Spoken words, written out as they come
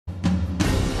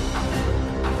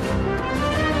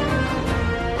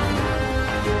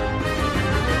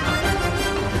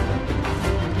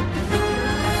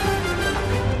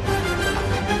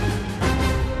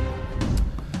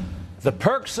The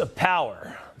perks of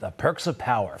power. The perks of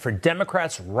power. For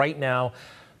Democrats right now,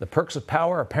 the perks of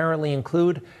power apparently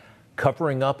include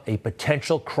covering up a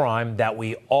potential crime that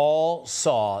we all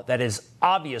saw that is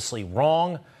obviously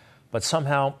wrong, but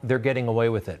somehow they're getting away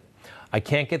with it. I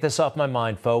can't get this off my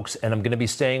mind, folks, and I'm going to be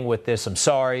staying with this. I'm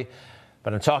sorry,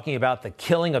 but I'm talking about the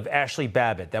killing of Ashley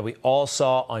Babbitt that we all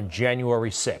saw on January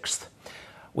 6th.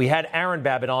 We had Aaron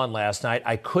Babbitt on last night.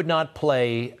 I could not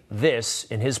play this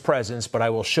in his presence, but I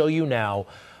will show you now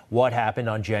what happened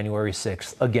on January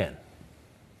 6th again.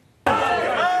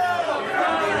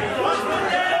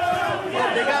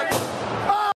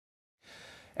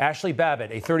 Ashley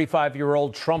Babbitt, a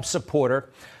 35-year-old Trump supporter,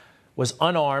 was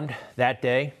unarmed that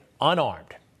day,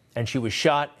 unarmed, and she was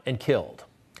shot and killed.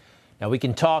 Now, we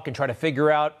can talk and try to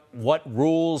figure out what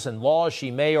rules and laws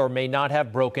she may or may not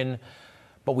have broken,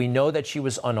 but we know that she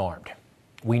was unarmed.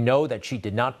 We know that she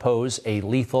did not pose a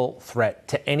lethal threat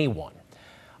to anyone.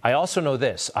 I also know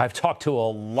this. I've talked to a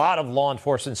lot of law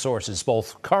enforcement sources,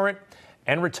 both current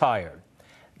and retired.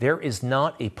 There is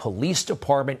not a police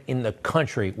department in the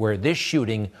country where this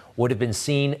shooting would have been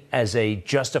seen as a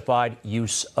justified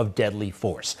use of deadly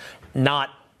force.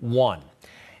 Not one.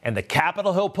 And the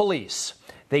Capitol Hill Police,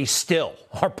 they still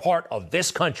are part of this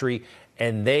country,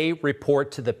 and they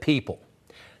report to the people.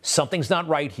 Something's not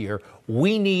right here.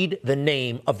 We need the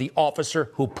name of the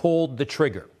officer who pulled the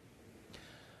trigger.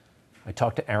 I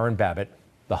talked to Aaron Babbitt,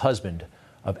 the husband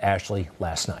of Ashley,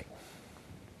 last night.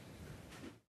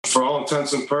 For all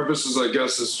intents and purposes, I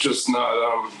guess it's just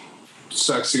not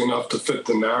sexy enough to fit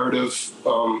the narrative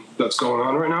that's going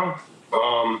on right now.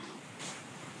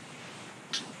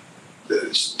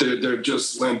 They're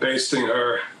just lambasting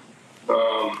her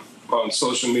on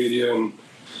social media and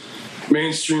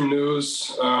mainstream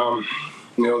news.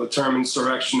 The term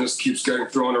insurrectionist keeps getting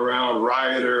thrown around,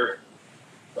 rioter.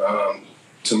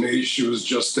 To me, she was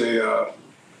just a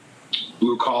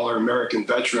blue-collar American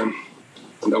veteran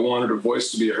that wanted her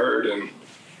voice to be heard, and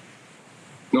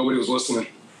nobody was listening.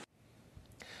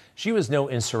 She was no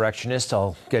insurrectionist.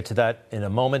 I'll get to that in a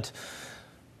moment.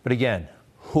 But again,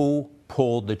 who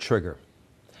pulled the trigger?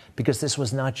 Because this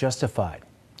was not justified.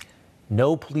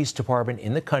 No police department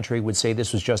in the country would say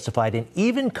this was justified, and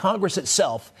even Congress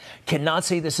itself cannot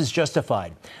say this is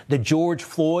justified. The George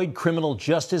Floyd criminal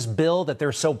justice bill that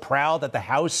they're so proud that the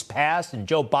House passed and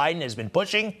Joe Biden has been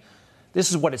pushing, this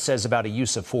is what it says about a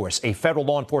use of force. A federal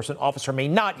law enforcement officer may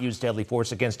not use deadly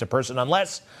force against a person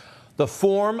unless the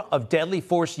form of deadly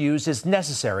force used is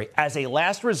necessary as a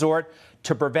last resort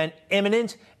to prevent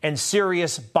imminent and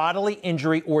serious bodily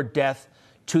injury or death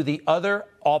to the other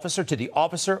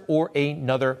officer, or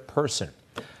another person.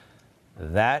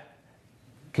 That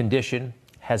condition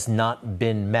has not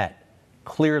been met.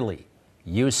 Clearly,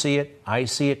 you see it, I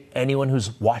see it, anyone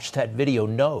who's watched that video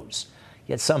knows.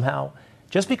 Yet somehow,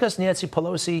 just because Nancy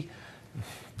Pelosi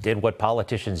did what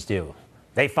politicians do,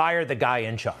 they fired the guy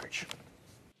in charge.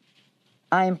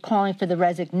 I am calling for the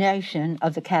resignation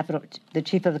of the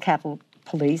chief of the Capitol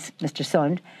Police, Mr.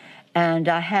 Sund, and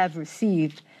I have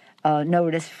received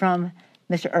notice from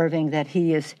Mr. Irving that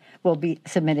he will be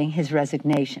submitting his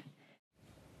resignation.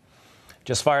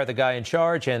 Just fire the guy in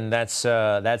charge, and that's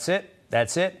it.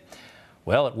 That's it.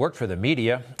 Well, it worked for the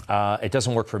media. It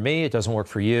doesn't work for me. It doesn't work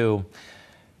for you.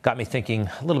 Got me thinking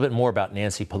a little bit more about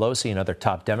Nancy Pelosi and other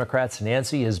top Democrats.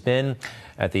 Nancy has been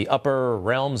at the upper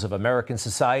realms of American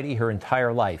society her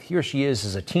entire life. Here she is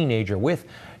as a teenager with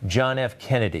John F.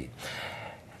 Kennedy.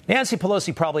 Nancy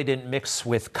Pelosi probably didn't mix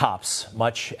with cops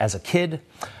much as a kid.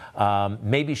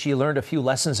 Maybe she learned a few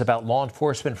lessons about law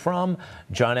enforcement from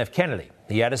John F. Kennedy.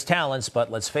 He had his talents,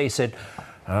 but let's face it,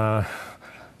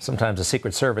 sometimes the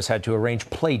Secret Service had to arrange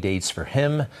play dates for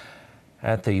him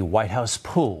at the White House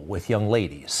pool with young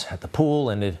ladies, at the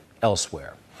pool and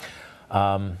elsewhere.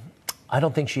 I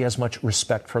don't think she has much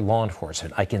respect for law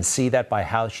enforcement. I can see that by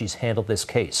how she's handled this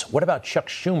case. What about Chuck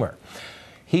Schumer?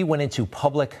 He went into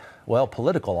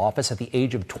political office at the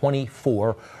age of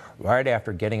 24, right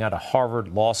after getting out of Harvard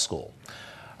Law School.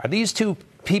 Are these two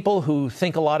people who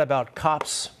think a lot about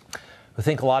cops, who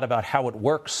think a lot about how it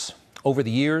works over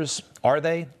the years? Are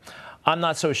they? I'm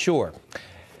not so sure.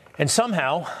 And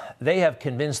somehow they have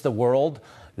convinced the world,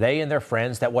 they and their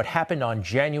friends, that what happened on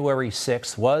January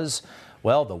 6th was,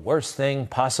 the worst thing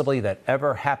possibly that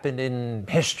ever happened in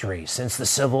history since the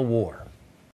Civil War.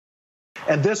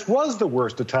 And this was the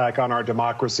worst attack on our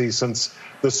democracy since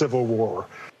the Civil War.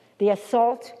 The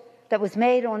assault that was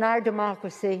made on our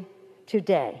democracy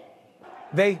today.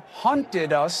 They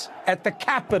hunted us at the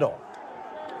Capitol.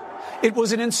 It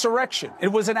was an insurrection. It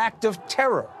was an act of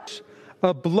terror.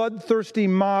 A bloodthirsty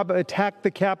mob attacked the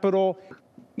Capitol.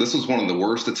 This was one of the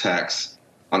worst attacks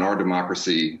on our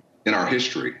democracy in our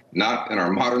history, not in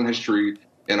our modern history,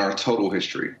 in our total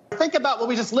history. Think about what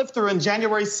we just lived through in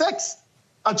January 6th,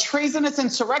 a treasonous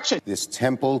insurrection. This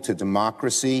temple to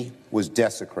democracy was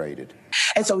desecrated.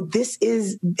 And so this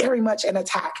is very much an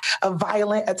attack, a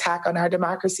violent attack on our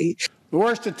democracy. The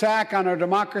worst attack on our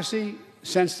democracy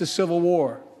since the Civil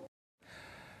War.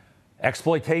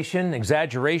 Exploitation,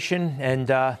 exaggeration,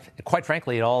 and quite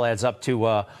frankly, it all adds up to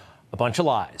a bunch of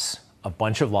lies. A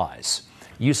bunch of lies.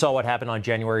 You saw what happened on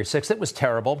January 6th. It was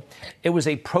terrible. It was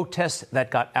a protest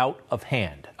that got out of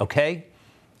hand, okay?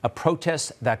 A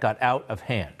protest that got out of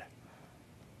hand.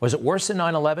 Was it worse than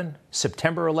 9/11?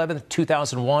 September 11th,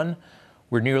 2001,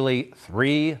 where nearly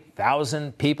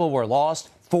 3,000 people were lost?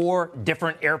 4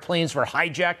 different airplanes were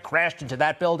hijacked, crashed into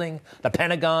that building, the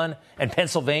Pentagon, and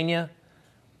Pennsylvania?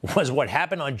 Was what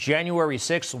happened on January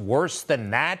 6th worse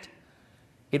than that?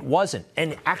 It wasn't.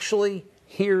 And actually,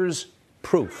 here's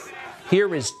proof.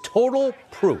 Here is total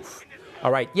proof.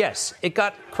 All right, yes, it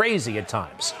got crazy at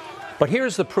times. But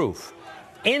here's the proof.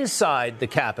 Inside the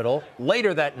Capitol,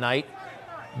 later that night,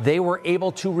 they were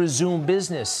able to resume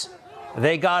business.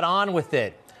 They got on with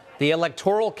it. The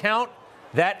electoral count,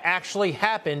 that actually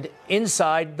happened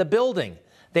inside the building.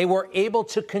 They were able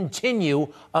to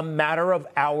continue a matter of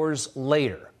hours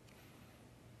later.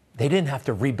 They didn't have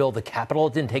to rebuild the Capitol.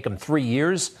 It didn't take them 3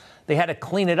 years. They had to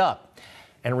clean it up.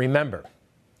 And remember,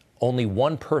 only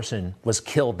one person was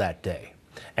killed that day,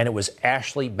 and it was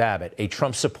Ashley Babbitt, a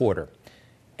Trump supporter.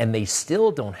 And they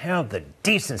still don't have the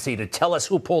decency to tell us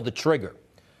who pulled the trigger.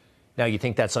 Now, you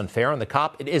think that's unfair on the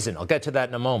cop? It isn't. I'll get to that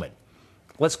in a moment.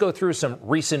 Let's go through some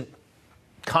recent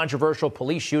controversial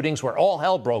police shootings where all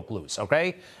hell broke loose,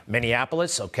 okay?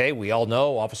 Minneapolis, okay, we all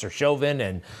know Officer Chauvin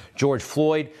and George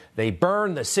Floyd. They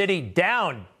burned the city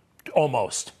down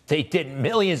almost. They did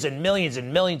millions and millions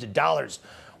and millions of dollars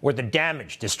worth of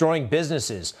damage, destroying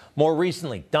businesses. More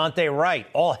recently, Dante Wright,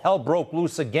 all hell broke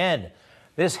loose again.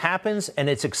 This happens and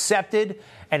it's accepted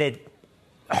and it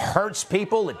hurts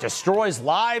people. It destroys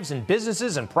lives and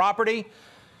businesses and property,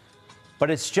 but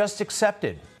it's just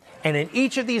accepted. And in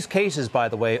each of these cases, by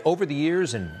the way, over the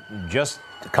years and just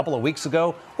a couple of weeks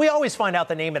ago, we always find out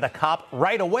the name of the cop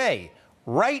right away.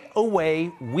 Right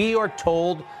away, we are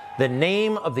told the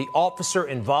name of the officer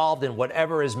involved in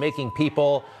whatever is making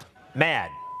people mad,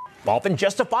 often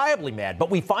justifiably mad. But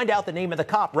we find out the name of the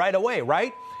cop right away,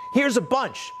 right? Here's a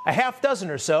bunch, a half dozen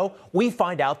or so. We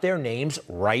find out their names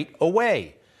right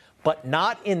away. But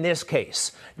not in this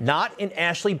case, not in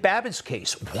Ashley Babbitt's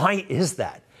case. Why is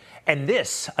that? And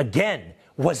this, again,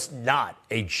 was not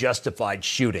a justified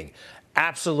shooting.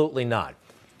 Absolutely not.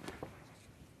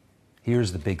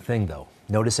 Here's the big thing, though.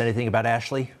 Notice anything about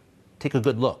Ashley? Take a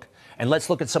good look. And let's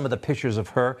look at some of the pictures of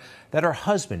her that her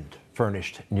husband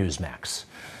furnished Newsmax.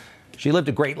 She lived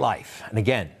a great life. And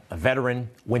again, a veteran,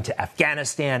 went to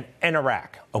Afghanistan and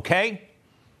Iraq. Okay?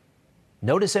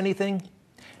 Notice anything?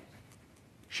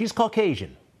 She's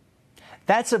Caucasian.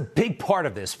 That's a big part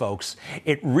of this, folks.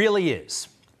 It really is.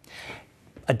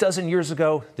 A dozen years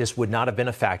ago, this would not have been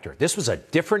a factor. This was a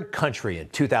different country in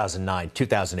 2009,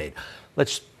 2008.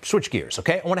 Let's switch gears,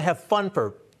 okay? I want to have fun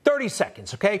for 30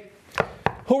 seconds, okay?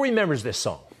 Who remembers this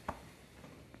song?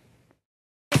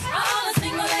 All the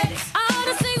single ladies, all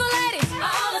the single ladies,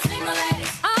 all the single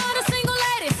ladies, all the single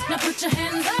ladies. Now put your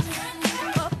hands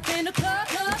up in the club.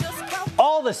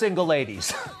 All the single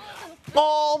ladies.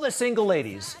 All the single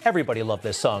ladies. Everybody loved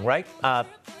this song, right?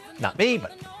 Not me,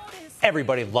 but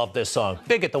everybody loved this song.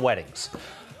 Big at the weddings.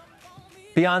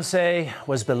 Beyonce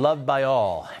was beloved by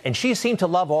all, and she seemed to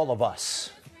love all of us.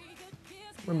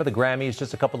 Remember the Grammys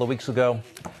just a couple of weeks ago?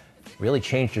 Really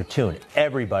changed her tune.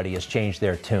 Everybody has changed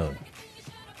their tune.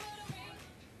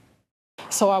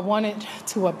 So I wanted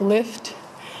to uplift,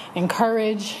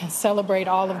 encourage, and celebrate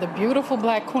all of the beautiful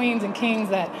Black queens and kings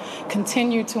that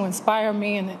continue to inspire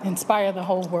me and inspire the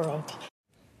whole world.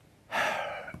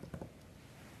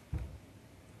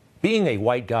 Being a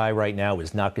white guy right now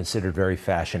is not considered very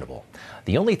fashionable.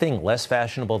 The only thing less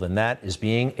fashionable than that is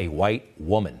being a white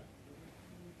woman.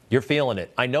 You're feeling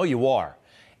it. I know you are.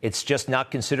 It's just not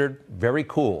considered very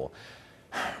cool.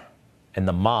 And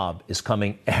the mob is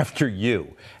coming after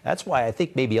you. That's why I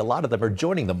think maybe a lot of them are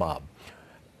joining the mob.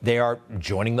 They are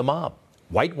joining the mob,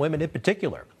 white women in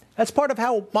particular. That's part of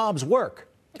how mobs work,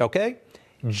 okay?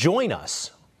 Join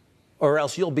us, or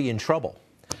else you'll be in trouble.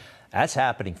 That's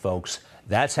happening, folks.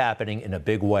 That's happening in a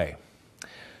big way.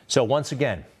 So once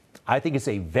again, I think it's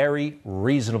a very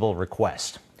reasonable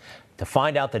request to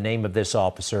find out the name of this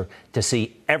officer, to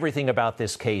see everything about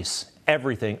this case,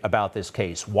 everything about this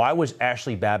case. Why was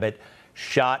Ashley Babbitt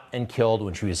shot and killed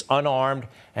when she was unarmed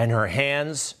and her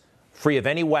hands free of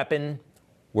any weapon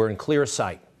we're in clear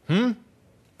sight.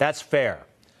 That's fair.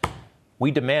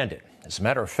 We demand it. As a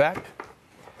matter of fact,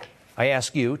 I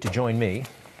ask you to join me.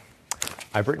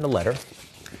 I've written a letter.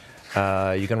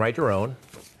 You can write your own.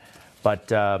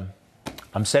 But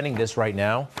I'm sending this right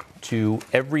now to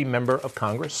every member of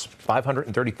Congress,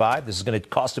 535. This is going to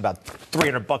cost about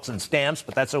 $300 in stamps,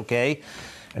 but that's okay.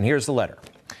 And here's the letter.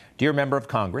 Dear member of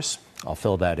Congress, I'll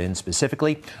fill that in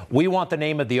specifically. We want the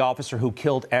name of the officer who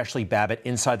killed Ashley Babbitt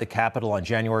inside the Capitol on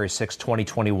January 6,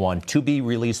 2021, to be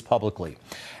released publicly.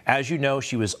 As you know,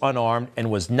 she was unarmed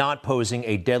and was not posing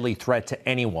a deadly threat to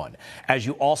anyone. As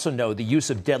you also know, the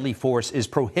use of deadly force is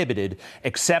prohibited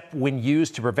except when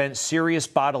used to prevent serious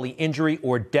bodily injury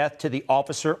or death to the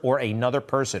officer or another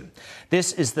person.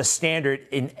 This is the standard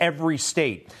in every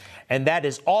state. And that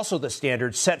is also the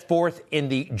standard set forth in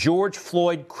the George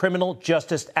Floyd Criminal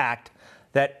Justice Act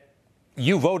that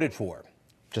you voted for.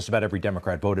 Just about every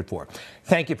Democrat voted for.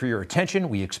 Thank you for your attention.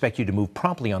 We expect you to move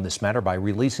promptly on this matter by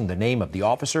releasing the name of the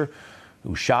officer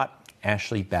who shot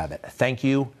Ashley Babbitt. Thank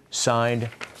you. Signed,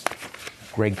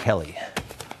 Greg Kelly.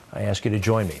 I ask you to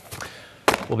join me.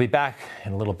 We'll be back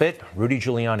in a little bit. Rudy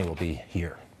Giuliani will be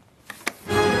here.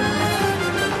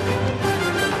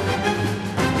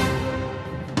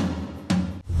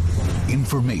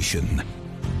 Information.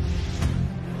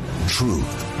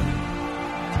 Truth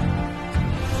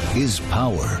is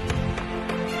power.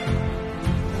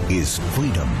 Is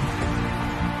freedom.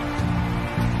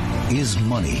 Is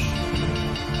money.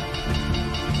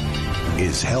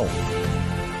 Is health.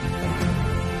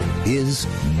 Is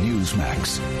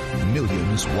Newsmax.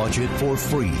 Millions watch it for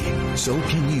free. So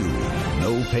can you.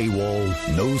 No paywall,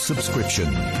 no subscription.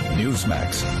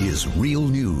 Newsmax is real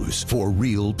news for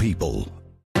real people.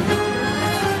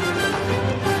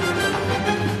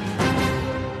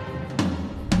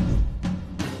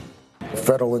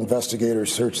 Federal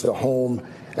investigators searched the home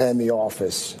and the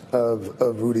office of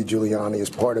Rudy Giuliani as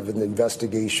part of an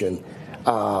investigation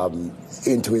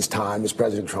into his time as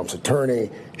President Trump's attorney,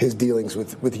 his dealings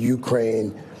with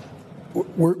Ukraine.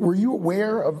 Were you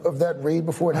aware of that raid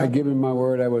before it happened? I give him my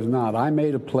word I was not. I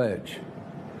made a pledge.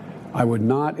 I would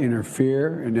not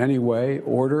interfere in any way,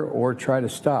 order, or try to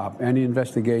stop any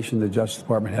investigation the Justice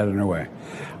Department had underway.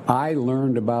 I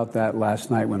learned about that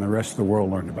last night when the rest of the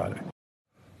world learned about it.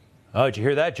 Oh, did you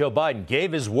hear that? Joe Biden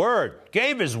gave his word.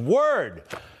 Gave his word.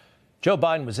 Joe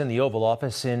Biden was in the Oval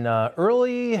Office in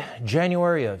early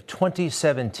January of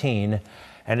 2017,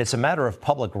 and it's a matter of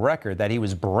public record that he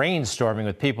was brainstorming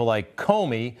with people like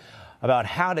Comey about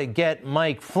how to get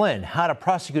Mike Flynn, how to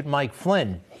prosecute Mike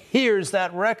Flynn. Here's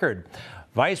that record.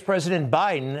 Vice President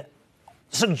Biden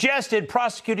suggested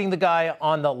prosecuting the guy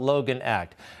on the Logan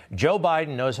Act. Joe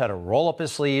Biden knows how to roll up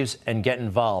his sleeves and get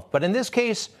involved. But in this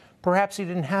case, perhaps he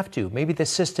didn't have to. Maybe the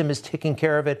system is taking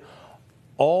care of it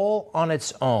all on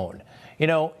its own. You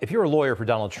know, if you're a lawyer for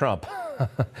Donald Trump,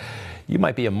 you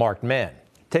might be a marked man.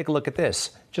 Take a look at this.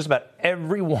 Just about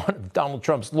every one of Donald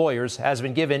Trump's lawyers has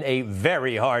been given a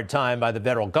very hard time by the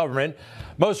federal government.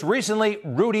 Most recently,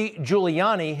 Rudy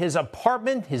Giuliani, his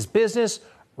apartment, his business,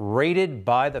 raided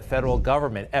by the federal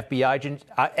government.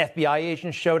 FBI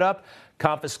agents showed up,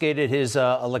 confiscated his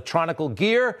electronic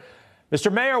gear.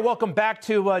 Mr. Mayor, welcome back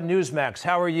to Newsmax.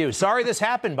 How are you? Sorry this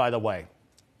happened, by the way.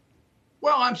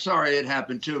 Well, I'm sorry it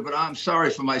happened, too, but I'm sorry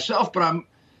for myself, but I'm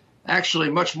actually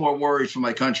much more worried for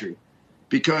my country.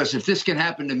 Because if this can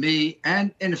happen to me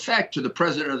and, in effect, to the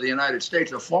president of the United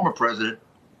States, a former president,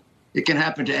 it can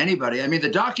happen to anybody. I mean, the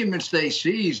documents they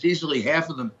seized, easily half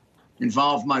of them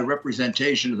involved my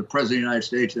representation of the president of the United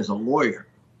States as a lawyer.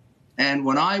 And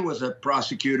when I was a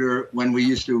prosecutor, when we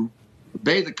used to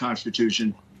obey the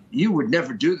Constitution, you would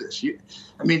never do this.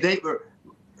 They were.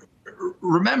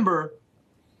 Remember,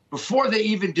 before they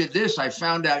even did this, I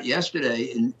found out yesterday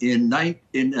in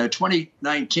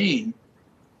 2019,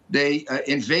 they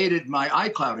invaded my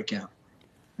iCloud account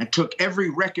and took every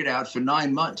record out for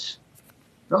 9 months.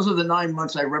 Those are the 9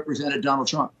 months I represented Donald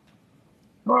Trump.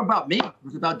 It wasn't about me. It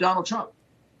was about Donald Trump.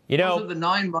 You know, those are the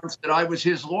 9 months that I was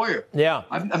his lawyer. Yeah,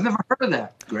 I've never heard of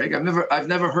that, Greg. I've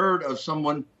never heard of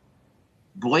someone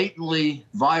blatantly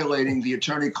violating the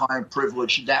attorney-client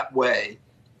privilege that way.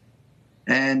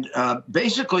 And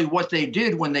basically what they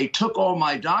did when they took all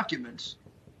my documents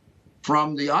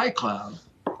from the iCloud,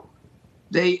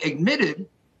 they admitted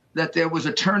that there was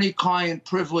attorney-client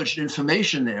privileged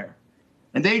information there.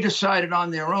 And they decided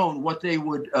on their own what they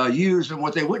would use and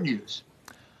what they wouldn't use.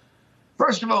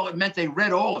 First of all, it meant they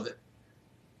read all of it,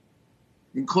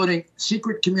 including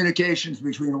secret communications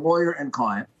between lawyer and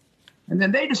client. And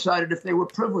then they decided if they were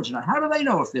privileged or not. How do they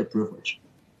know if they're privileged?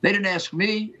 They didn't ask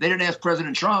me. They didn't ask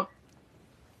President Trump.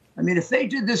 I mean, if they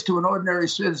did this to an ordinary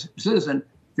citizen,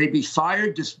 they'd be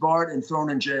fired, disbarred, and thrown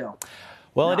in jail.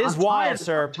 Well, Now, it is wild,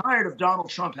 sir. I'm tired of Donald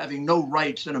Trump having no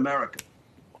rights in America.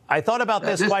 I thought about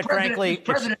this, quite frankly.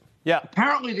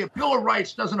 Apparently, the Bill of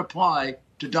Rights doesn't apply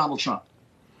to Donald Trump.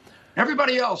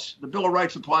 Everybody else, the Bill of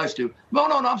Rights applies to. No,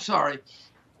 I'm sorry.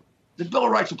 The Bill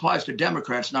of Rights applies to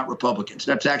Democrats, not Republicans.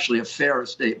 That's actually a fairer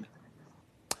statement.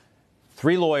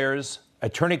 3 lawyers,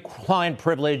 attorney-client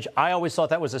privilege. I always thought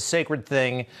that was a sacred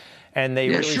thing, and they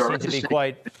really seem to be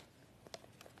quite.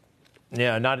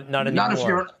 Yeah, not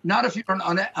anymore. Not if you're an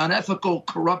unethical,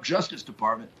 corrupt Justice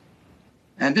Department.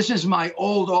 And this is my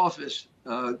old office,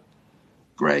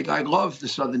 Greg. I love the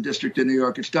Southern District of New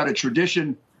York. It's got a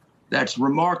tradition that's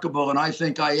remarkable, and I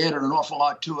think I added an awful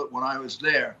lot to it when I was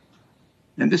there.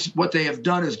 And this, what they have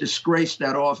done is disgrace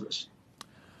that office.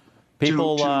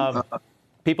 People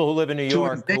who live in New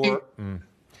York.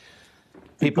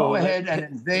 People go ahead and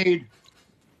invade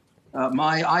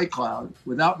my iCloud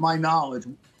without my knowledge.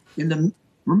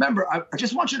 Remember, I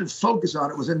just want you to focus on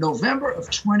it. It was in November of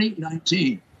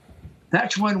 2019.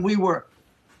 That's when we were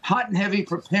hot and heavy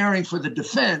preparing for the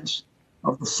defense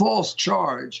of the false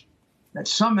charge that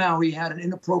somehow he had an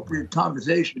inappropriate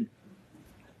conversation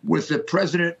with the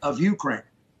president of Ukraine.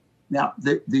 Now,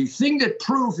 the thing that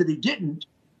proved that he didn't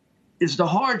is the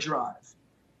hard drive.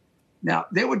 Now,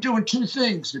 they were doing 2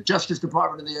 things, the Justice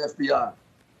Department and the FBI.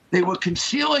 They were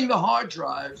concealing the hard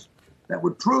drives that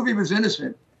would prove he was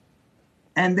innocent,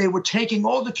 and they were taking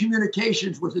all the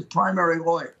communications with his primary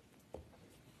lawyer.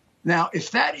 Now, if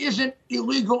that isn't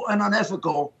illegal and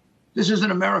unethical, this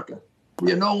isn't America.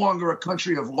 We are no longer a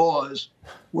country of laws.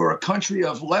 We're a country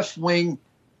of left-wing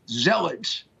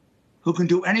zealots who can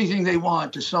do anything they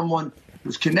want to someone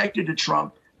who's connected to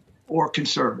Trump or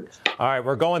conservative. All right,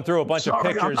 we're going through a bunch of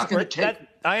pictures. I'm not going to take it.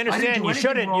 I understand. You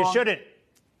shouldn't.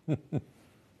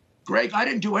 Greg, I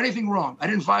didn't do anything wrong. I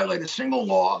didn't violate a single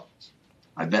law.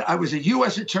 I was a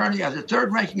U.S. attorney. I was a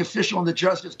third-ranking official in the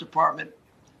Justice Department.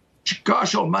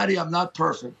 Gosh almighty, I'm not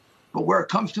perfect. But where it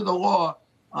comes to the law,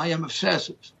 I am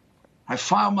obsessive. I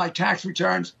file my tax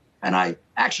returns, and I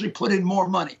actually put in more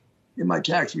money in my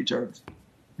tax returns.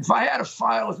 If I had to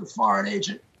file as a foreign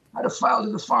agent, I'd have filed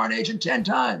as a foreign agent 10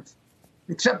 times.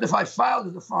 Except if I filed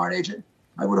as a foreign agent,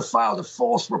 I would have filed a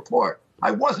false report.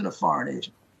 I wasn't a foreign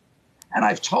agent. And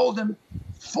I've told them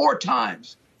 4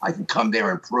 times I can come there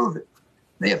and prove it.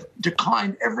 They have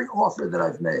declined every offer that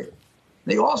I've made.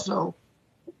 They also,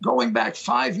 going back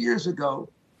 5 years ago,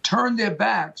 turned their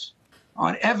backs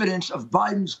on evidence of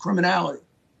Biden's criminality.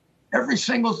 Every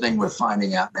single thing we're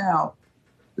finding out now,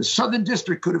 the Southern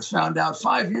District could have found out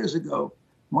 5 years ago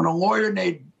when a lawyer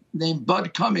named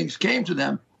Bud Cummings came to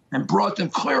them and brought them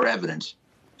clear evidence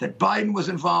that Biden was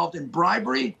involved in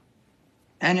bribery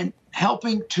and in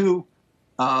helping to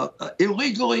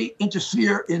illegally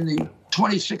interfere in the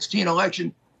 2016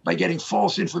 election by getting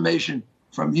false information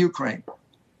from Ukraine.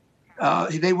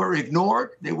 They were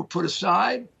ignored. They were put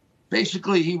aside.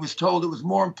 Basically, he was told it was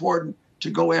more important to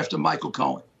go after Michael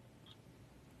Cohen.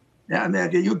 Now,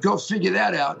 you go figure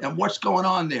that out. And what's going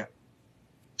on there?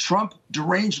 Trump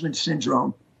derangement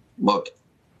syndrome. Look,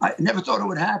 I never thought it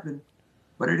would happen,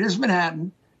 but it is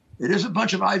Manhattan. It is a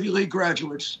bunch of Ivy League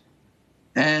graduates.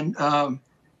 And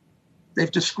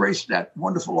they've disgraced that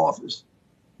wonderful office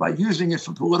by using it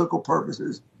for political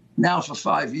purposes now for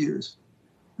 5 years.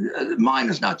 Mine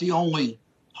is not the only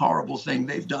horrible thing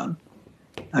they've done.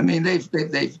 I mean,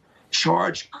 they've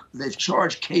charged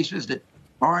cases that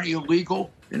aren't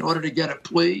illegal in order to get a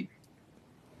plea.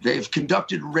 They've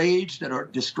conducted raids that are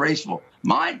disgraceful.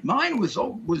 Mine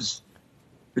was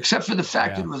except for the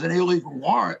fact that it was an illegal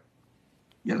warrant.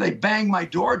 You know, they banged my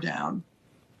door down.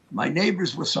 My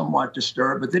neighbors were somewhat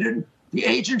disturbed, but they didn't. The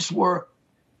agents were.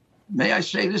 May I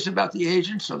say this about the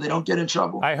agents so they don't get in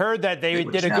trouble? I heard that they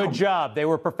did a good job. They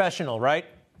were professional, right?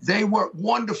 They were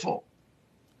wonderful.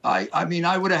 I mean,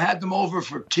 I would have had them over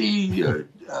for tea,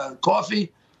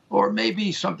 coffee, or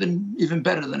maybe something even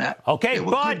better than that. Okay,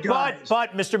 but,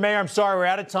 Mr. Mayor, I'm sorry, we're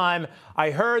out of time.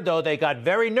 I heard, though, they got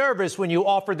very nervous when you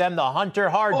offered them the Hunter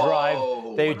hard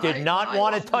drive. They did not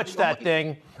want to touch that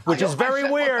thing, which is very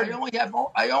weird.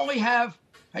 I only have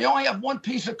one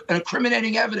piece of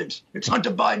incriminating evidence. It's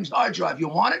Hunter Biden's hard drive. You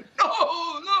want it?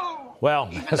 No. Well,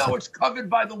 even though it's covered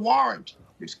by the warrant.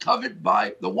 It's covered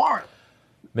by the warrant.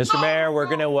 Mr. Mayor, we're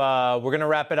gonna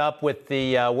wrap it up with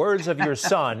the words of your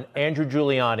son, Andrew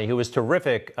Giuliani, who was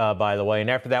terrific, by the way. And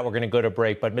after that, we're going to go to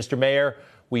break. But, Mr. Mayor,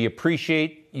 we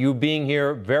appreciate you being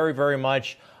here very, very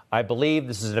much. I believe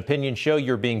this is an opinion show.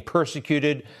 You're being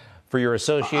persecuted for your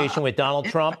association with Donald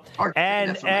Trump.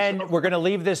 And we're going to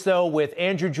leave this, though, with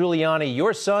Andrew Giuliani,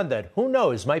 your son, that, who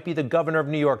knows, might be the governor of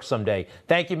New York someday.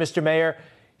 Thank you, Mr. Mayor.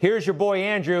 Here's your boy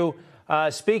Andrew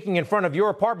speaking in front of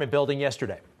your apartment building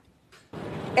yesterday.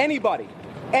 Anybody,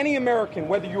 any American,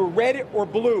 whether you're red or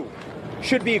blue,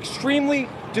 should be extremely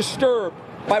disturbed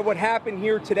by what happened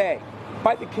here today,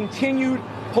 by the continued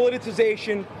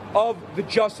politicization of the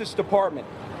Justice Department.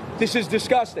 This is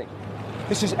disgusting.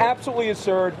 This is absolutely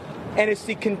absurd, and it's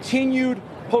the continued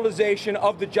politicization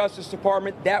of the Justice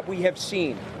Department that we have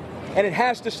seen, and it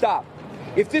has to stop.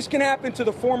 If this can happen to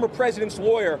the former president's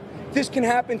lawyer, this can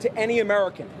happen to any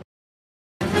American.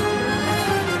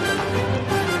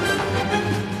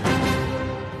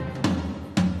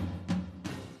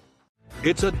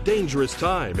 It's a dangerous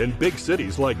time in big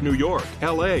cities like New York,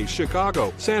 L.A.,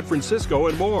 Chicago, San Francisco,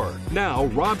 and more. Now,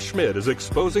 Rob Schmitt is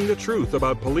exposing the truth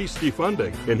about police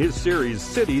defunding in his series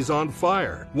Cities on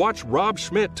Fire. Watch Rob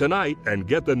Schmitt tonight and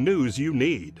get the news you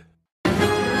need.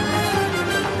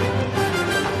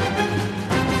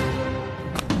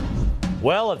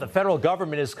 Well, if the federal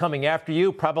government is coming after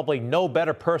you, probably no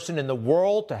better person in the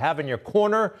world to have in your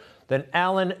corner than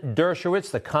Alan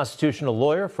Dershowitz, the constitutional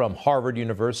lawyer from Harvard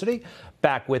University,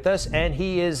 back with us. And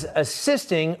he is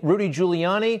assisting Rudy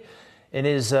Giuliani in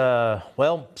his,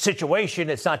 situation.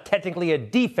 It's not technically a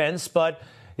defense, but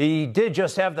he did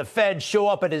just have the Fed show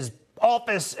up at his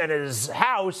office and his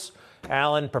house.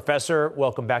 Alan, Professor,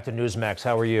 welcome back to Newsmax.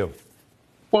 How are you?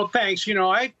 Well, thanks. You know,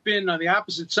 I've been on the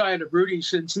opposite side of Rudy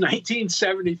since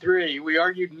 1973. We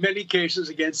argued many cases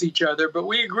against each other, but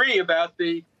we agree about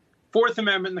the Fourth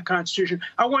Amendment in the Constitution.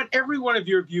 I want every one of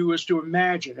your viewers to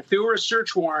imagine if there were a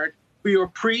search warrant for your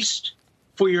priest,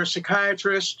 for your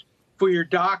psychiatrist, for your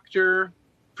doctor,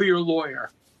 for your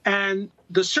lawyer, and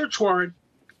the search warrant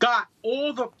got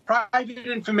all the private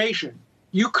information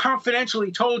you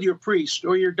confidentially told your priest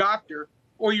or your doctor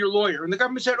or your lawyer, and the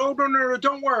government said, oh, no,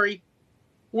 don't worry.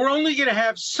 We're only going to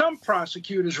have some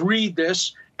prosecutors read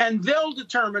this, and they'll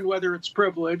determine whether it's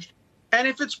privileged. And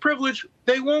if it's privileged,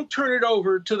 they won't turn it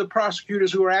over to the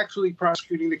prosecutors who are actually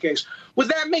prosecuting the case. Would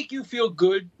that make you feel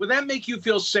good? Would that make you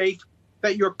feel safe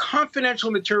that your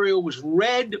confidential material was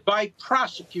read by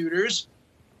prosecutors?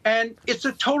 And it's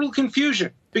a total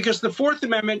confusion because the Fourth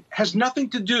Amendment has nothing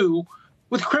to do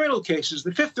with criminal cases.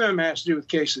 The Fifth Amendment has to do with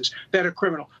cases that are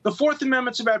criminal. The Fourth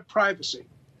Amendment's about privacy.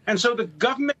 And so the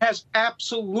government has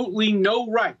absolutely no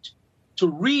right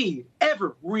to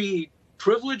ever read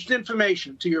privileged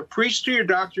information to your priest, to your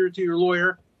doctor, to your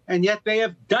lawyer, and yet they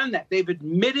have done that. They've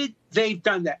admitted they've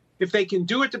done that. If they can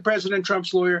do it to President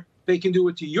Trump's lawyer, they can do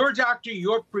it to your doctor,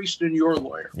 your priest, and your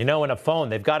lawyer. You know, in a phone,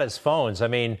 they've got his phones. I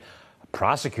mean, a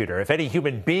prosecutor, if any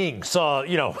human being saw,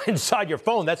 inside your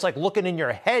phone, that's like looking in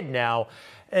your head now.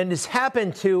 And it's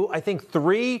happened to, I think,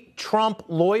 3 Trump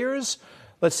lawyers.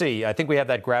 Let's see, I think we have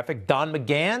that graphic. Don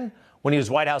McGahn, when he was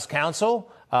White House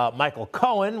counsel. Michael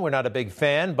Cohen, we're not a big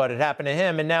fan, but it happened to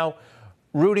him. And now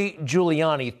Rudy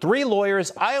Giuliani, 3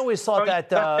 lawyers. I always thought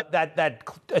that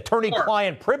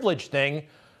attorney-client privilege thing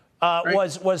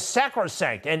was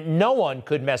sacrosanct, and no one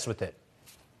could mess with it.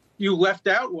 You left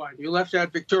out one. You left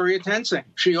out Victoria Tensing.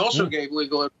 She also gave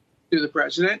legal advice to the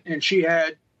president, and she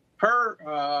had her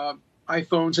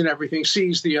iPhones and everything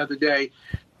seized the other day.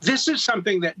 This is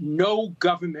something that no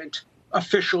government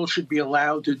official should be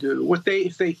allowed to do.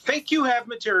 If they think you have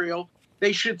material,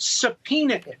 they should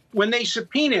subpoena it. When they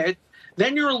subpoena it,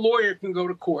 then your lawyer can go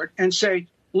to court and say,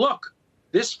 look,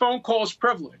 this phone call is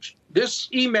privileged. This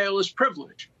email is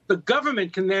privileged. The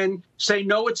government can then say,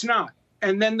 no, it's not.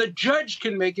 And then the judge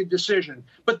can make a decision.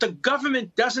 But the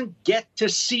government doesn't get to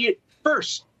see it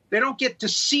first. They don't get to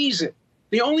seize it.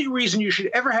 The only reason you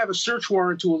should ever have a search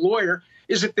warrant to a lawyer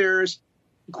is if there's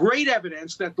great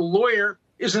evidence that the lawyer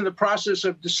is in the process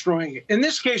of destroying it. In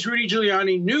this case, Rudy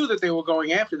Giuliani knew that they were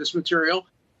going after this material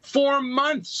for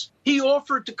months. He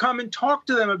offered to come and talk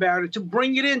to them about it, to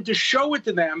bring it in, to show it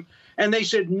to them. And they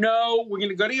said, no, we're going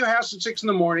to go to your house at 6 in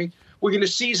the morning. We're going to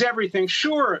seize everything.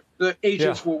 Sure, the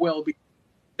agents will well be.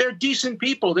 They're decent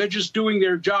people. They're just doing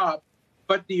their job.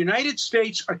 But the United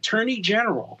States Attorney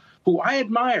General, who I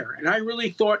admire and I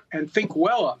really thought and think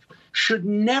well of, should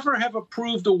never have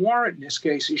approved a warrant in this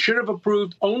case. He should have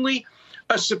approved only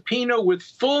a subpoena with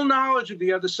full knowledge of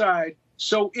the other side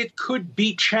so it could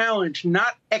be challenged,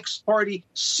 not ex parte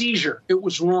seizure. It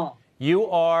was wrong.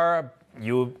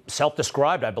 You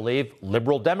self-described, I believe,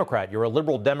 liberal Democrat. You're a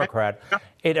liberal Democrat.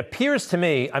 It appears to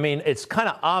me, I mean, it's kind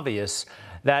of obvious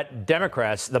that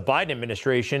Democrats, the Biden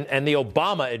administration and the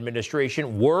Obama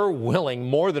administration were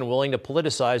more than willing to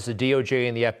politicize the DOJ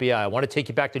and the FBI. I want to take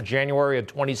you back to January of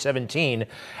 2017.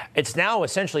 It's now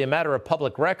essentially a matter of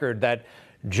public record that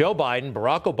Joe Biden,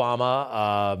 Barack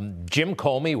Obama, Jim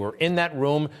Comey were in that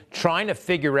room trying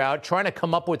to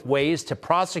come up with ways to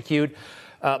prosecute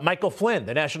Michael Flynn,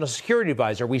 the national security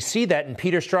advisor, we see that in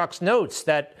Peter Strzok's notes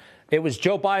that it was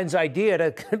Joe Biden's idea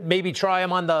to maybe try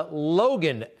him on the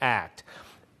Logan Act.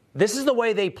 This is the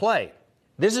way they play.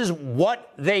 This is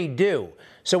what they do.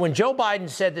 So when Joe Biden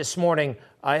said this morning,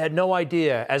 I had no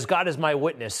idea, as God is my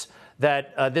witness,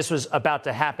 that this was about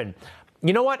to happen.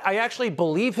 You know what? I actually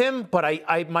believe him, but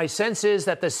my sense is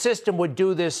that the system would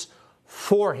do this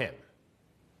for him.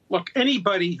 Look,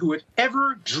 anybody who would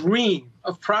ever dream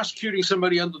of prosecuting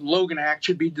somebody under the Logan Act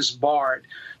should be disbarred.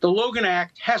 The Logan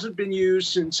Act hasn't been used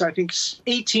since, I think,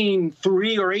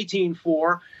 1803 or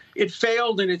 1804. It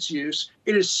failed in its use.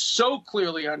 It is so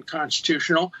clearly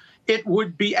unconstitutional. It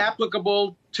would be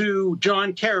applicable to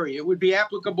John Kerry. It would be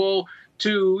applicable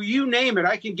to, you name it.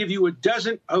 I can give you a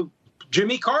dozen of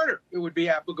Jimmy Carter. It would be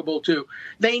applicable to.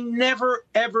 They never,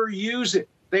 ever use it.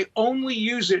 They only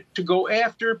use it to go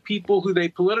after people who they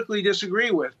politically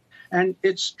disagree with. And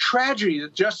it's tragedy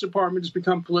that the Justice Department has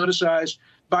become politicized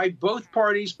by both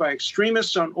parties, by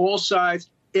extremists on all sides.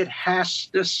 It has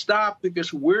to stop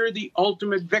because we're the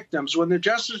ultimate victims. When the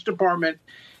Justice Department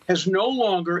has no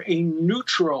longer a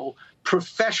neutral,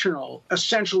 professional,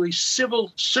 essentially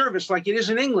civil service like it is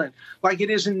in England, like it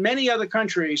is in many other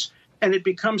countries, and it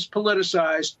becomes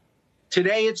politicized,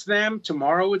 today it's them,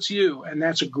 tomorrow it's you. And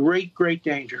that's a great, great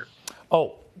danger.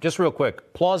 Oh, just real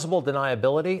quick, plausible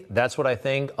deniability. That's what I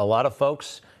think a lot of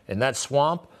folks in that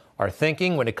swamp are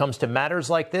thinking when it comes to matters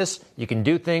like this. You can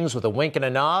do things with a wink and a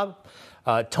nod.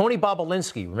 Tony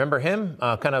Bobulinski, remember him?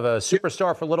 Kind of a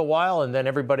superstar for a little while, and then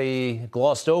everybody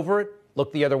glossed over it,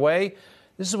 looked the other way.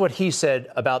 This is what he said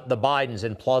about the Bidens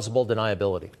and plausible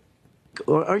deniability.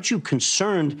 Aren't you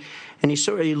concerned? And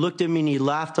he looked at me and he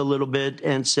laughed a little bit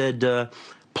and said,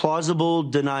 plausible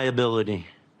deniability.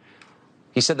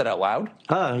 He said that out loud?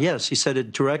 Yes, he said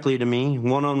it directly to me,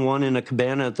 one-on-one in a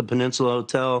cabana at the Peninsula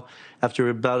Hotel after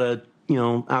about a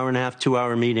hour and a half,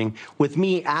 2-hour meeting, with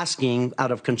me asking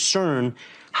out of concern,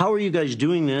 how are you guys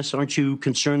doing this? Aren't you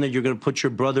concerned that you're going to put your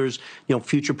brother's,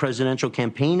 future presidential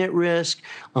campaign at risk?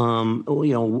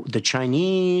 The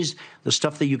Chinese, the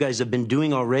stuff that you guys have been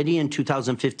doing already in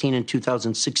 2015 and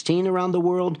 2016 around the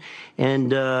world.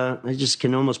 And I just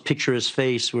can almost picture his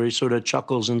face where he sort of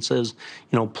chuckles and says,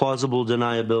 plausible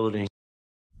deniability.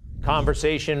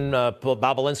 Conversation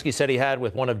Bobulinski said he had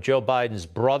with one of Joe Biden's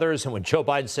brothers. And when Joe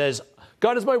Biden says,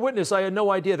 God is my witness, I had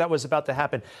no idea that was about to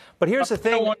happen. But here's the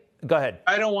thing. Go ahead.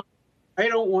 I don't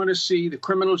want to see the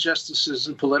criminal justice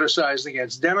system politicized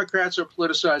against Democrats or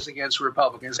politicized against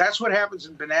Republicans. That's what happens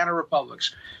in banana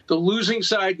republics. The losing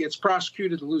side gets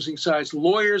prosecuted. The losing side's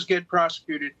lawyers get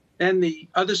prosecuted. Then the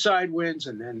other side wins,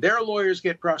 and then their lawyers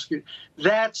get prosecuted.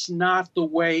 That's not the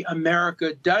way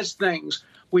America does things.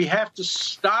 We have to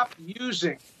stop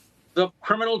using the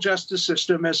criminal justice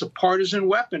system as a partisan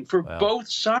weapon for both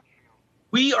sides.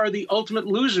 We are the ultimate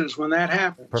losers when that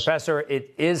happens. Professor,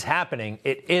 it is happening.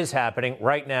 It is happening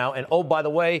right now. And, oh, by the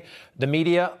way, the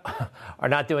media are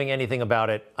not doing anything about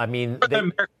it. I mean, the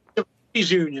American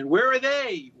Police Union, where are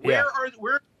they? Where are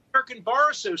the American Bar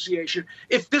Association?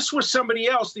 If this was somebody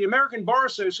else, the American Bar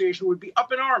Association would be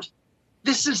up in arms.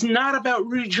 This is not about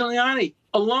Rudy Giuliani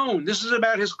alone. This is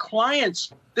about his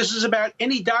clients. This is about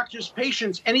any doctor's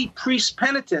patients, any priest's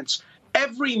penitents.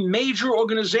 Every major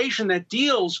organization that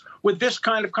deals with this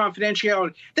kind of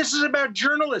confidentiality. This is about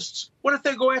journalists. What if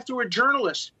they go after a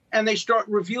journalist and they start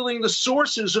revealing the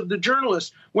sources of the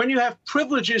journalist? When you have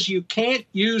privileges, you can't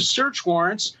use search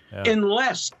warrants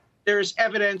unless there's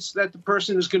evidence that the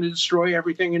person is going to destroy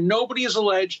everything. And nobody has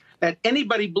alleged that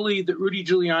anybody believed that Rudy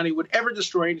Giuliani would ever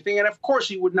destroy anything. And of course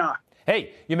he would not.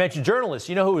 Hey, you mentioned journalists.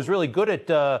 You know who was really good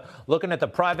at looking at the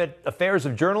private affairs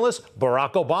of journalists?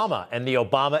 Barack Obama and the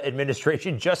Obama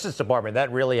administration Justice Department.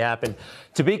 That really happened.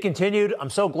 To be continued.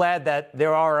 I'm so glad that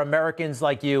there are Americans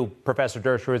like you, Professor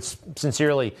Dershowitz.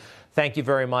 Sincerely, thank you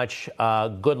very much.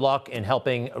 Good luck in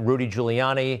helping Rudy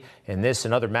Giuliani in this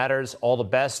and other matters. All the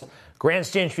best. Grant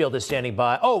Stinchfield is standing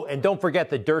by. Oh, and don't forget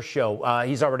the Dersh Show.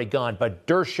 He's already gone, but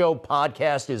Dersh Show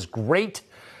podcast is great.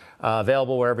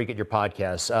 Available wherever you get your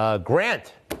podcasts.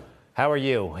 Grant, how are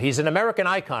you? He's an American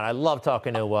icon. I love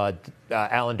talking to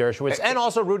Alan Dershowitz and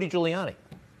also Rudy Giuliani.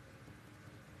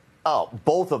 Oh,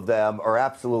 both of them are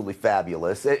absolutely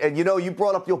fabulous. And you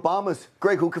brought up the Obamas.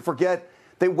 Greg, who could forget?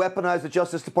 They weaponized the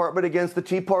Justice Department against the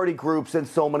Tea Party groups and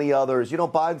so many others.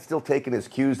 Biden's still taking his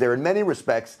cues there. In many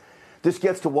respects, this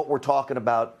gets to what we're talking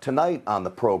about tonight on the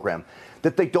program,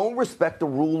 that they don't respect the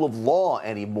rule of law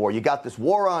anymore. You got this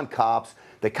war on cops.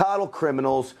 They coddle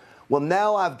criminals. Well,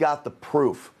 now I've got the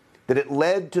proof that it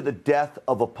led to the death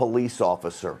of a police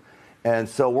officer. And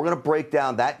so we're going to break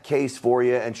down that case for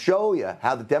you and show you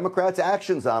how the Democrats'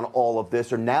 actions on all of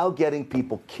this are now getting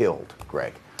people killed,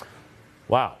 Greg.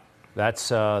 Wow, that's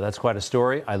quite a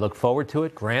story. I look forward to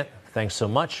it. Grant, thanks so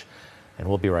much, and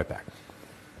we'll be right back.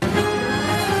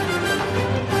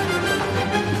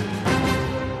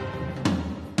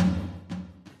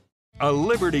 A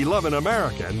liberty-loving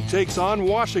American takes on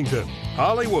Washington,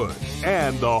 Hollywood,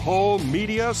 and the whole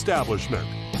media establishment.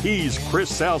 He's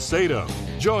Chris Salcedo.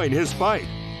 Join his fight.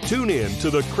 Tune in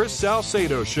to The Chris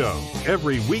Salcedo Show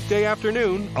every weekday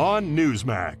afternoon on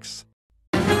Newsmax.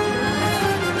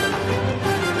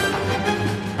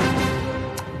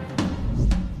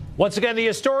 Once again, the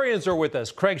historians are with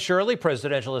us. Craig Shirley,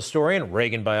 presidential historian,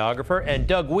 Reagan biographer, and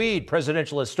Doug Weed,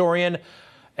 presidential historian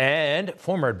and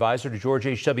former advisor to George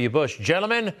H.W. Bush.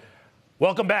 Gentlemen,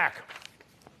 welcome back.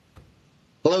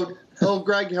 Hello,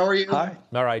 Greg. How are you? Hi.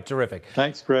 All right, terrific.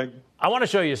 Thanks, Greg. I want to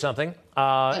show you something,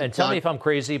 and tell me if I'm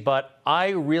crazy, but I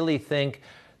really think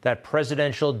that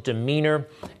presidential demeanor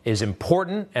is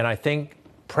important, and I think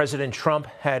President Trump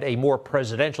had a more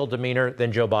presidential demeanor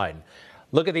than Joe Biden.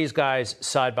 Look at these guys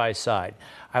side by side.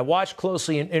 I watched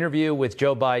closely an interview with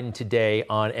Joe Biden today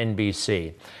on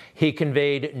NBC. He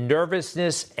conveyed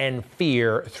nervousness and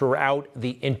fear throughout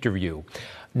the interview.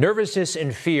 Nervousness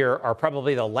and fear are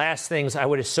probably the last things I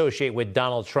would associate with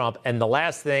Donald Trump and the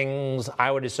last things I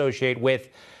would associate with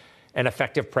an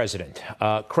effective president.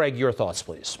 Craig, your thoughts,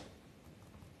 please.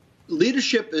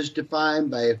 Leadership is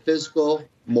defined by a physical,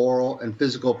 moral, and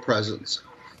physical presence.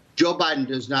 Joe Biden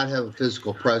does not have a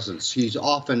physical presence. He's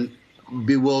often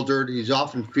bewildered. He's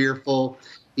often fearful.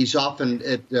 He's often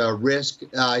at risk.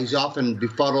 He's often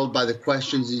befuddled by the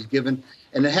questions he's given.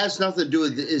 And it has nothing to do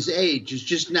with his age. He's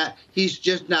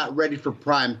just not ready for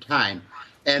prime time.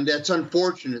 And that's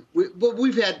unfortunate. But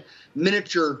we've had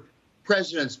miniature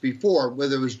presidents before,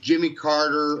 whether it was Jimmy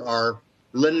Carter or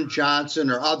Lyndon Johnson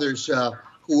or others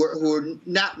who are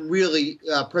not really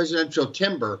presidential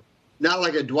timber, not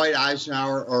like a Dwight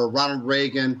Eisenhower or Ronald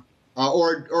Reagan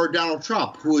or Donald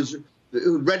Trump, who was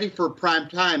ready for prime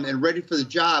time and ready for the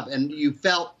job. And you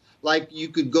felt like you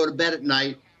could go to bed at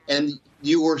night and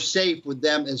you were safe with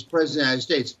them as president of the United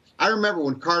States. I remember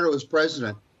when Carter was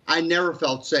president, I never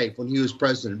felt safe when he was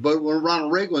president. But when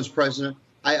Ronald Reagan was president,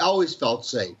 I always felt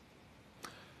safe.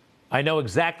 I know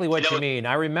exactly what you mean.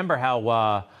 I remember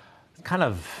how kind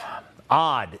of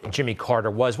odd Jimmy Carter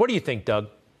was. What do you think, Doug?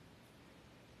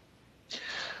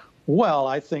 Well,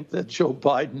 I think that Joe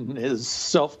Biden is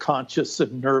self-conscious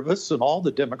and nervous, and all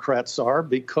the Democrats are,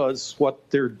 because what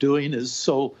they're doing is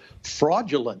so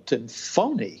fraudulent and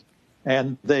phony.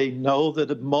 And they know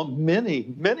that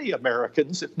many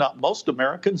Americans, if not most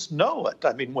Americans, know it.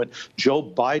 I mean, when Joe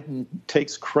Biden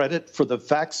takes credit for the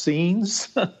vaccines,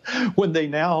 when they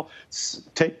now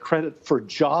take credit for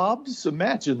jobs,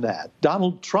 imagine that.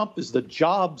 Donald Trump is the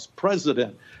jobs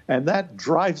president, and that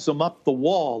drives them up the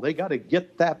wall. They got to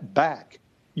get that back.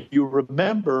 You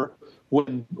remember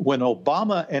when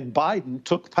Obama and Biden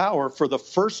took power, for the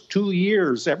first 2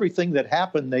 years, everything that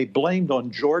happened, they blamed on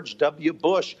George W.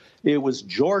 Bush. It was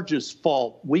George's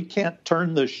fault. We can't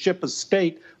turn the ship of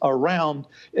state around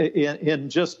in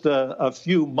just a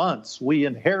few months. We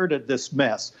inherited this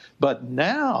mess. But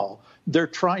now they're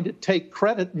trying to take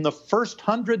credit in the first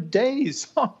 100 days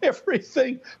on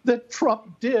everything that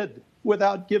Trump did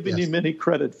without giving him any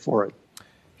credit for it.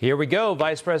 Here we go,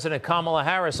 Vice President Kamala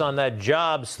Harris on that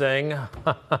jobs thing.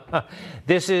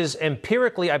 This is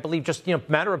empirically, I believe, just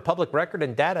matter of public record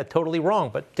and data, totally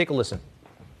wrong. But take a listen.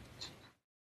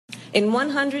 In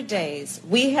 100 days,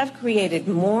 we have created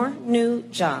more new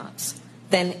jobs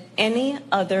than any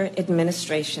other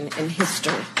administration in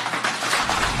history.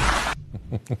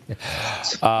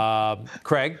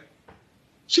 Craig?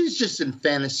 She's just in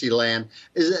fantasy land.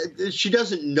 She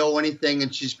doesn't know anything,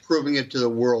 and she's proving it to the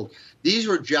world. These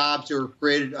were jobs that were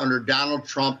created under Donald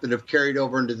Trump that have carried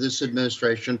over into this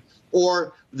administration,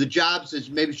 or the jobs that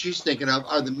maybe she's thinking of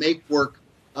are the make-work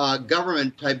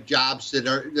government-type jobs that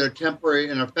are temporary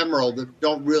and ephemeral, that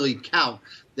don't really count.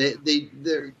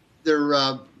 They're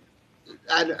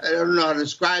I don't know how to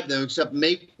describe them except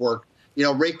make-work. You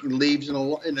know, raking leaves in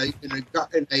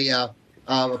a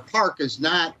park is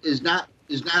not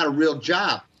a real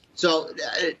job. So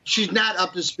she's not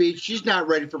up to speed. She's not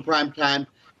ready for prime time.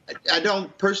 I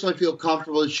don't personally feel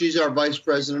comfortable that she's our vice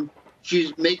president.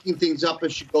 She's making things up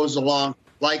as she goes along,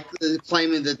 like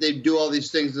claiming that they do all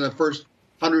these things in the first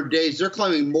 100 days. They're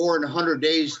claiming more in 100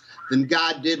 days than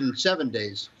God did in 7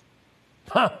 days.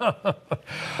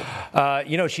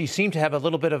 She seemed to have a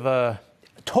little bit of a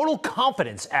total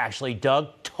confidence, actually, Doug.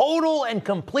 Total and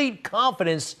complete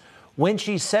confidence when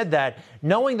she said that,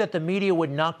 knowing that the media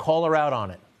would not call her out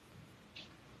on it?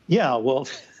 Yeah, well,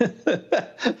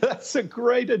 that's a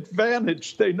great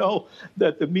advantage. They know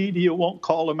that the media won't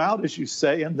call them out, as you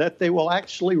say, and that they will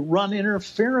actually run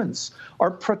interference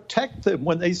or protect them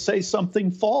when they say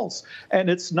something false. And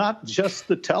it's not just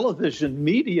the television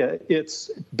media,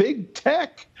 it's big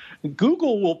tech.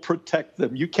 Google will protect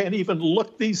them. You can't even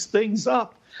look these things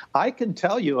up. I can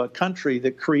tell you a country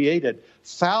that created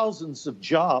thousands of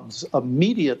jobs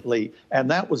immediately, and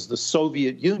that was the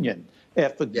Soviet Union.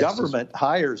 If the government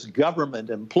hires government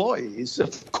employees,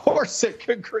 of course it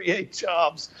can create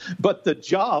jobs. But the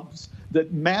jobs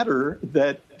that matter,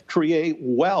 that create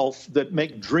wealth, that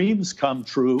make dreams come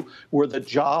true, were the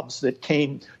jobs that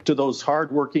came to those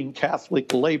hardworking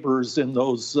Catholic laborers in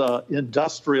those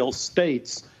industrial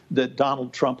states that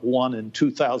Donald Trump won in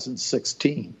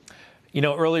 2016. You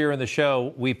know, earlier in the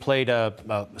show, we played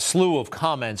a slew of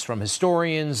comments from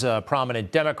historians,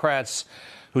 prominent Democrats,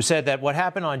 who said that what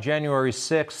happened on January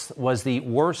 6th was the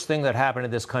worst thing that happened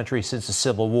in this country since the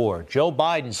Civil War. Joe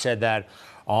Biden said that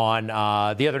on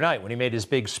the other night when he made his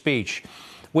big speech,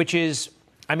 which is,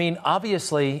 I mean,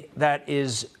 obviously that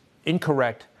is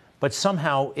incorrect, but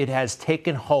somehow it has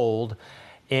taken hold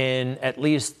in at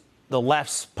least the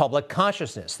left's public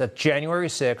consciousness that January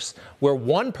 6th, where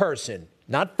one person,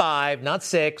 not 5, not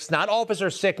 6, not Officer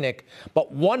Sicknick,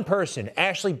 but one person,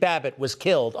 Ashley Babbitt, was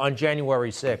killed on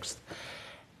January 6th.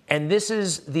 And this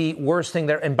is the worst thing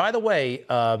there. And by the way,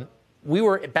 we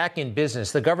were back in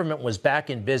business. The government was back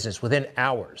in business within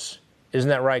hours. Isn't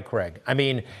that right, Craig? I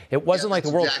mean, it wasn't like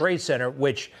the World Trade Center,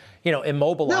 which, you know,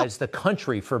 immobilized the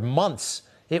country for months.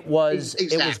 It was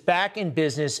back in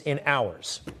business in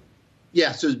hours.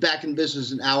 Yes, it was back in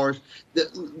business in hours.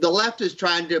 The left is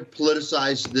trying to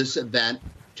politicize this event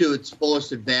to its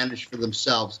fullest advantage for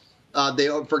themselves. They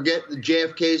forget the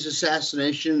JFK's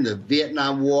assassination, the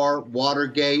Vietnam War,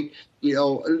 Watergate. You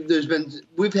know,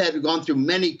 we've gone through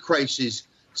many crises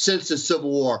since the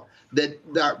Civil War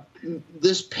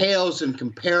this pales in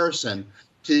comparison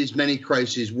to these many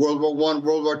crises. World War I,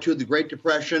 World War II, the Great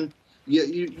Depression,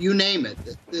 you name it.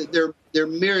 There are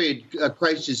myriad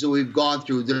crises that we've gone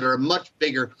through that are much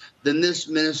bigger than this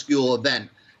minuscule event.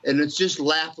 And it's just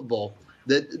laughable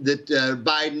that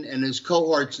Biden and his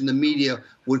cohorts in the media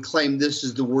would claim this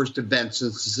is the worst event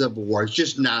since the Civil War. It's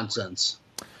just nonsense.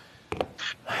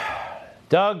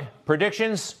 Doug,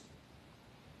 predictions?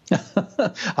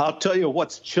 I'll tell you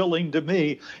what's chilling to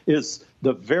me is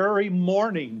the very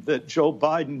morning that Joe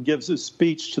Biden gives his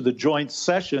speech to the joint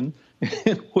session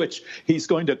in which he's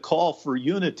going to call for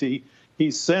unity, he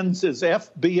sends his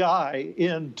FBI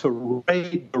in to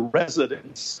raid the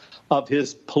residence of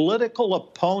his political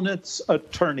opponent's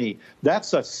attorney.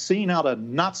 That's a scene out of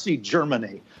Nazi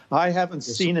Germany. I haven't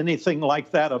seen anything like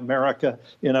that in America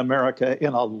in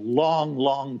a long,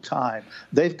 long time.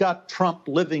 They've got Trump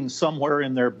living somewhere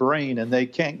in their brain, and they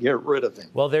can't get rid of him.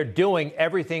 Well, they're doing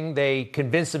everything they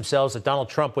convinced themselves that Donald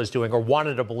Trump was doing or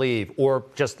wanted to believe or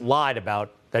just lied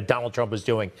about that Donald Trump was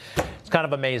doing. It's kind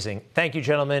of amazing. Thank you,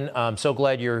 gentlemen. I'm so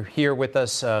glad you're here with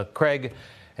us. Craig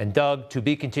and Doug, to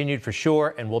be continued for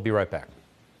sure, and we'll be right back.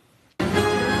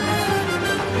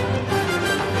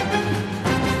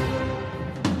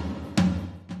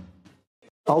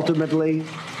 Ultimately,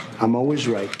 I'm always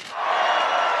right.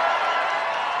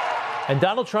 And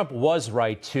Donald Trump was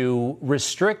right to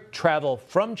restrict travel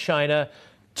from China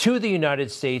to the United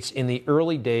States in the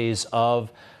early days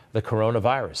of the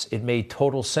coronavirus. It made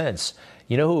total sense.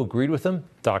 You know who agreed with him?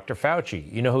 Dr.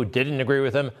 Fauci. You know who didn't agree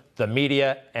with him? The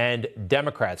media and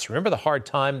Democrats. Remember the hard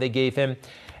time they gave him?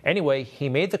 Anyway, he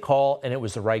made the call, and it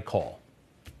was the right call.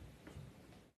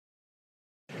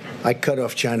 I cut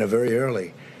off China very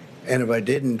early. And if I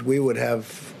didn't, we would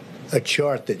have a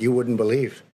chart that you wouldn't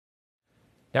believe.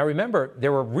 Now, remember,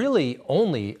 there were really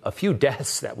only a few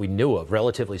deaths that we knew of,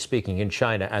 relatively speaking, in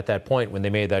China at that point when they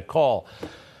made that call.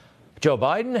 Joe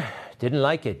Biden didn't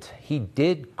like it. He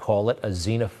did call it a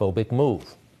xenophobic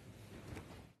move.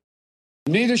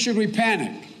 Neither should we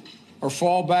panic or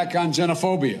fall back on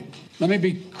xenophobia. Let me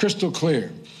be crystal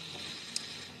clear.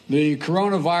 The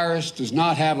coronavirus does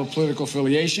not have a political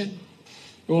affiliation.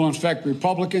 It will infect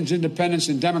Republicans, independents,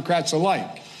 and Democrats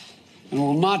alike, and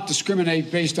will not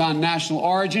discriminate based on national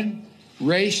origin,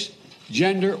 race,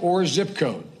 gender, or zip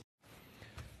code.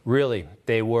 Really,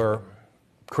 they were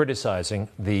criticizing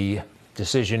the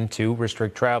decision to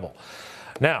restrict travel.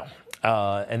 Now,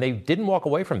 and they didn't walk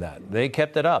away from that. They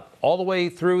kept it up all the way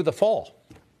through the fall.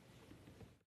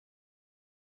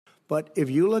 But if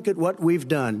you look at what we've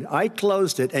done, I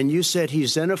closed it, and you said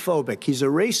he's xenophobic. He's a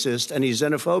racist, and he's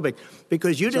xenophobic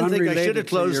because you didn't think I should have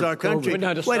closed our country. Wait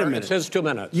a minute. It says 2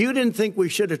 minutes. You didn't think we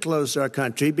should have closed our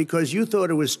country because you thought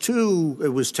it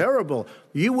was terrible.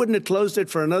 You wouldn't have closed it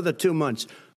for another 2 months.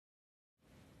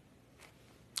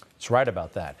 It's right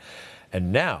about that.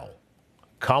 And now,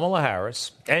 Kamala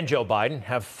Harris and Joe Biden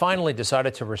have finally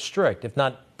decided to restrict, if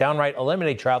not downright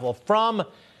eliminate, travel from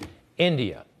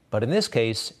India. But in this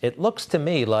case, it looks to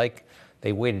me like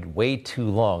they waited way too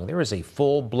long. There is a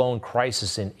full-blown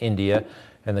crisis in India,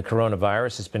 and the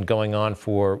coronavirus has been going on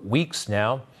for weeks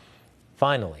now.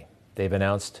 Finally, they've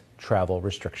announced travel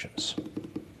restrictions.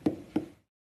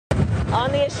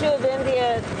 On the issue of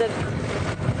India,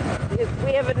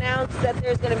 we have announced that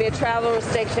there's going to be a travel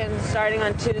restriction starting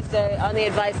on Tuesday on the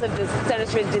advice of the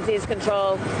Centers for Disease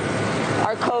Control,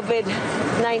 our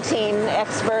COVID-19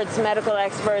 experts, medical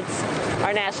experts,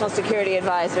 our national security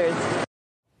advisors.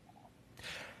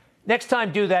 Next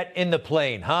time, do that in the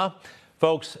plane, huh?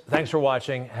 Folks, thanks for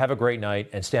watching. Have a great night,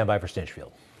 and stand by for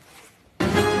Stinchfield.